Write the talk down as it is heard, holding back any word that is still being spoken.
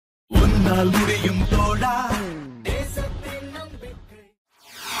உன்னால் முடியும் தோழா.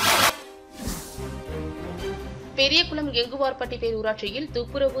 பெரியகுளம் எங்குவார்பட்டி பேரூராட்சியில்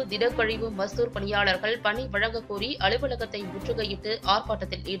துப்புரவு திடக்கழிவு மஸ்தூர் பணியாளர்கள் பணி வழங்கக் கோரி அலுவலகத்தை முற்றுகையிட்டு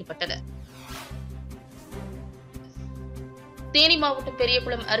ஆர்ப்பாட்டத்தில் ஈடுபட்டனர். தேனி மாவட்டம்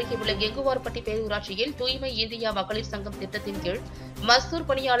பெரியகுளம் அருகே உள்ள எங்குவார்பட்டி பேரூராட்சியில் தூய்மை இந்தியா மகளிர் சங்கம் திட்டத்தின் கீழ் மஸ்தூர்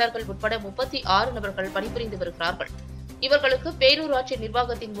பணியாளர்கள் உட்பட 36 நபர்கள் பணிபுரிந்து வருகிறார்கள். இவர்களுக்கு பேரூராட்சி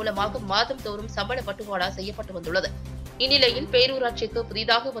நிர்வாகத்தின் மூலமாக மாதந்தோறும் சம்பள பட்டுவாடா செய்யப்பட்டு வந்துள்ளது. இந்நிலையில் பேரூராட்சிக்கு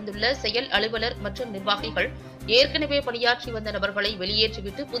புதிதாக வந்துள்ள செயல் அலுவலர் மற்றும் நிர்வாகிகள் ஏற்கனவே பணியாற்றி வந்த நபர்களை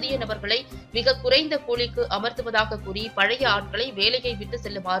வெளியேற்றிவிட்டு புதிய நபர்களை மிக குறைந்த கூலிக்கு அமர்த்துவதாக கூறி பழைய ஆட்களை வேலையை விட்டு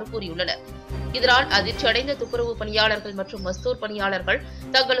செல்லுமாறு கூறியுள்ளனர். இதனால் அதிர்ச்சி அடைந்த துப்புரவு பணியாளர்கள் மற்றும் மஸ்தூர் பணியாளர்கள்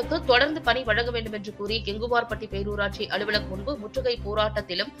தங்களுக்கு தொடர்ந்து பணி வழங்க வேண்டும் என்று கூறி கெங்குவார்பட்டி பேரூராட்சி அலுவலகம் முன்பு முற்றுகை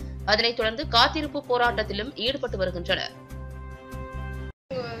போராட்டத்திலும் அதனைத் தொடர்ந்து காத்திருப்பு போராட்டத்திலும் ஈடுபட்டு வருகின்றனர்.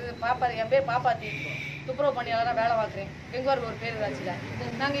 என் பேர் பாப்பாத்தி, துப்புரவு பணியாளராக வேலை பார்க்குறேன். எங்கூர் ஒரு பேரூராட்சியில்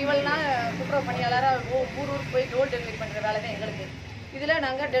நாங்கள் இவ்வளோ நாள் துப்புரவு பணியாளராக ஊருக்கு போய் டோல் டெலிவரி பண்ணுற வேலை தான் எங்களுக்கு. இதில்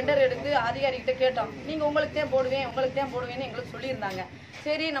நாங்கள் டெண்டர் எடுத்து அதிகாரிகிட்ட கேட்டோம். நீங்கள் உங்களுக்கு தான் போடுவேன்னு எங்களுக்கு சொல்லியிருந்தாங்க.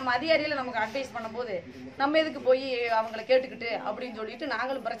 சரி, நம்ம அதிகாரியில் நமக்கு அட்வைஸ் பண்ணும்போது நம்ம எதுக்கு போய் அவங்கள கேட்டுக்கிட்டு அப்படின்னு சொல்லிட்டு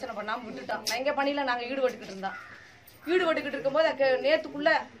நாங்களும் பிரச்சனை பண்ணாமல் விட்டுட்டோம். எங்கள் பணியில் நாங்கள் ஈடுபட்டுக்கிட்டு இருக்கும்போது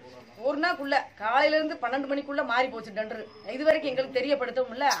நேற்றுக்குள்ளே ஒரு நாளுக்குள்ள காலையிலேருந்து 12 மணிக்குள்ளே மாறி போச்சு டெண்டர். இது வரைக்கும் எங்களுக்கு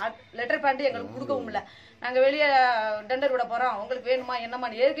தெரியப்படுத்தவும் இல்லை, லெட்டர் பேண்ட் எங்களுக்கு கொடுக்கவும் இல்லை. நாங்கள் வெளியே டெண்டர் விட போகிறோம், உங்களுக்கு வேணுமா என்னம்மா,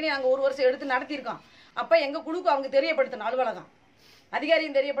 ஏற்கனவே நாங்கள் 1 வருஷம் எடுத்து நடத்தியிருக்கோம். அப்போ எங்கள் குழுக்கு அவங்க தெரியப்படுத்தணும், அலுவலகம்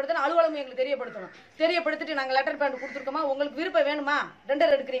அதிகாரியும் தெரியப்படுத்தணும், அலுவலகம் எங்களுக்கு தெரியப்படுத்திட்டு நாங்கள் லெட்டர் பேண்ட் கொடுத்துருக்கோமா, உங்களுக்கு விருப்பம் வேணுமா,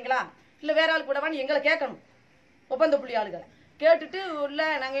 டெண்டர் எடுக்கிறீங்களா இல்லை வேற ஆள் கூடவான்னு எங்களை கேட்கணும். ஒப்பந்த புள்ளி ஆளுகளை கேட்டுட்டு இல்லை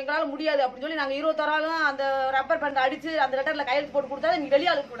நாங்கள் எங்களால் முடியாது அப்படின்னு சொல்லி நாங்கள் 21 ஆளும் அந்த ரப்பர் பேண்ட் அடித்து அந்த லெட்டரில் கையெழுத்து போட்டு கொடுத்தா நீங்கள்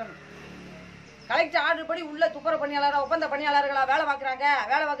வெளியாளுக்கு விடணும். கலெக்டர் ஆர்டர் படி உள்ள துப்புரவு பணியாளராக ஒப்பந்த பணியாளர்களாக வேலை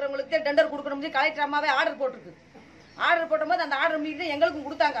பார்க்குறவங்களுக்கு டெண்டர் கொடுக்கணும். கலெக்டர் அம்மாவே ஆர்டர் போட்டிருக்கு. ஆர்டர் போடும்போது அந்த ஆர்டர் மீறி எங்களுக்கும்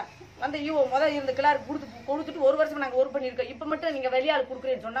கொடுத்தாங்க. அந்த முதல் இருந்த கிளாருக்கு கொடுத்துட்டு 1 வருஷம் நாங்கள் ஒர்க் பண்ணியிருக்கோம். இப்போ மட்டும் நீங்கள் வெளியாளுக்கு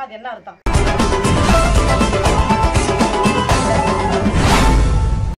கொடுக்குறேன்னு சொன்னால் அது என்ன அர்த்தம்?